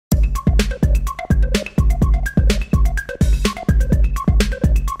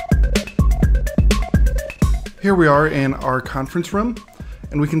Here we are in our conference room,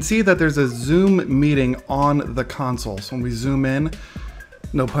 and we can see that there's a Zoom meeting on the console. So when we zoom in,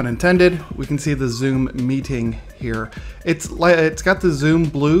 no pun intended, we can see the Zoom meeting here. It's got the Zoom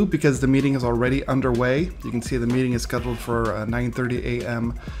blue because the meeting is already underway. You can see the meeting is scheduled for 9:30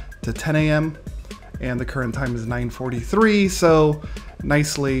 a.m. to 10 a.m. and the current time is 9:43. So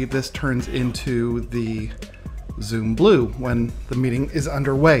nicely, this turns into the Zoom blue when the meeting is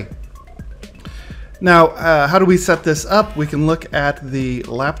underway. Now, how do we set this up? We can look at the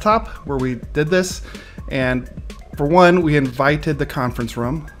laptop where we did this, and for one, we invited the conference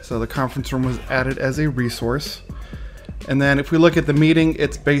room. So the conference room was added as a resource. And then if we look at the meeting,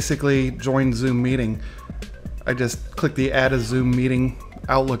 it's basically join Zoom meeting. I just click the add a Zoom meeting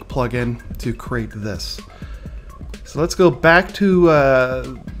Outlook plugin to create this. So let's go back to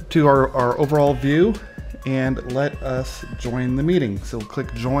our overall view and let us join the meeting. So we'll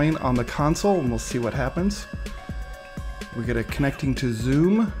click join on the console and we'll see what happens. We get a connecting to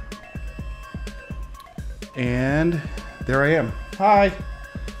Zoom. And there I am. Hi.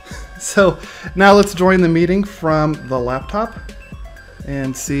 So now let's join the meeting from the laptop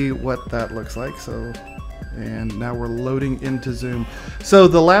and see what that looks like. So, and now we're loading into Zoom. So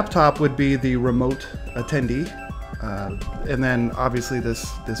the laptop would be the remote attendee. And then obviously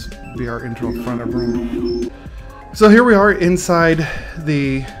this be our internal front of room. So here we are inside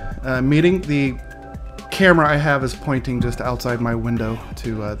the meeting. The camera I have is pointing just outside my window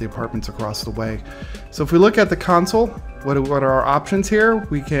to the apartments across the way. So if we look at the console, what are our options here?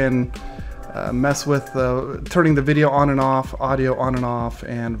 We can mess with turning the video on and off, audio on and off,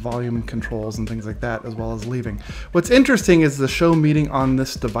 and volume controls and things like that, as well as leaving. What's interesting is the show meeting on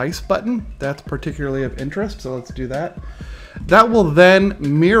this device button. That's particularly of interest, so let's do that. That will then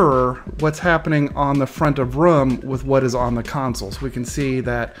mirror what's happening on the front of room with what is on the console. So we can see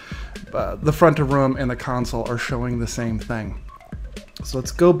that the front of room and the console are showing the same thing. So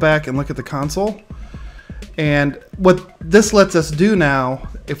let's go back and look at the console. And what this lets us do now,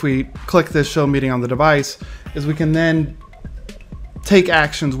 if we click this show meeting on the device, is we can then take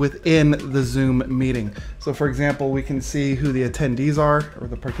actions within the Zoom meeting. So for example, we can see who the attendees are, or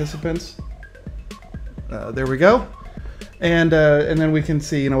the participants. There we go. And then we can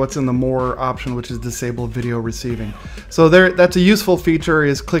see, what's in the more option, which is disable video receiving. So that's a useful feature,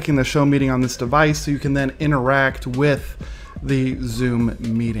 is clicking the show meeting on this device so you can then interact with the Zoom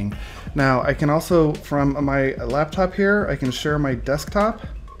meeting. Now I can also, from my laptop here, I can share my desktop.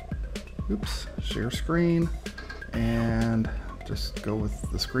 Oops, share screen, and just go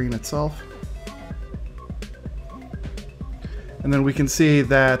with the screen itself. And then we can see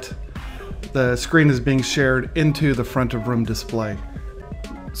that the screen is being shared into the front of room display.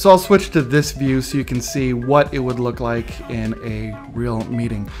 So I'll switch to this view so you can see what it would look like in a real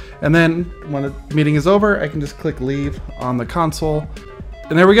meeting. And then when the meeting is over, I can just click leave on the console.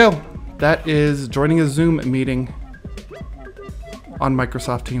 And there we go. That is joining a Zoom meeting on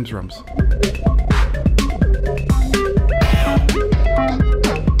Microsoft Teams rooms.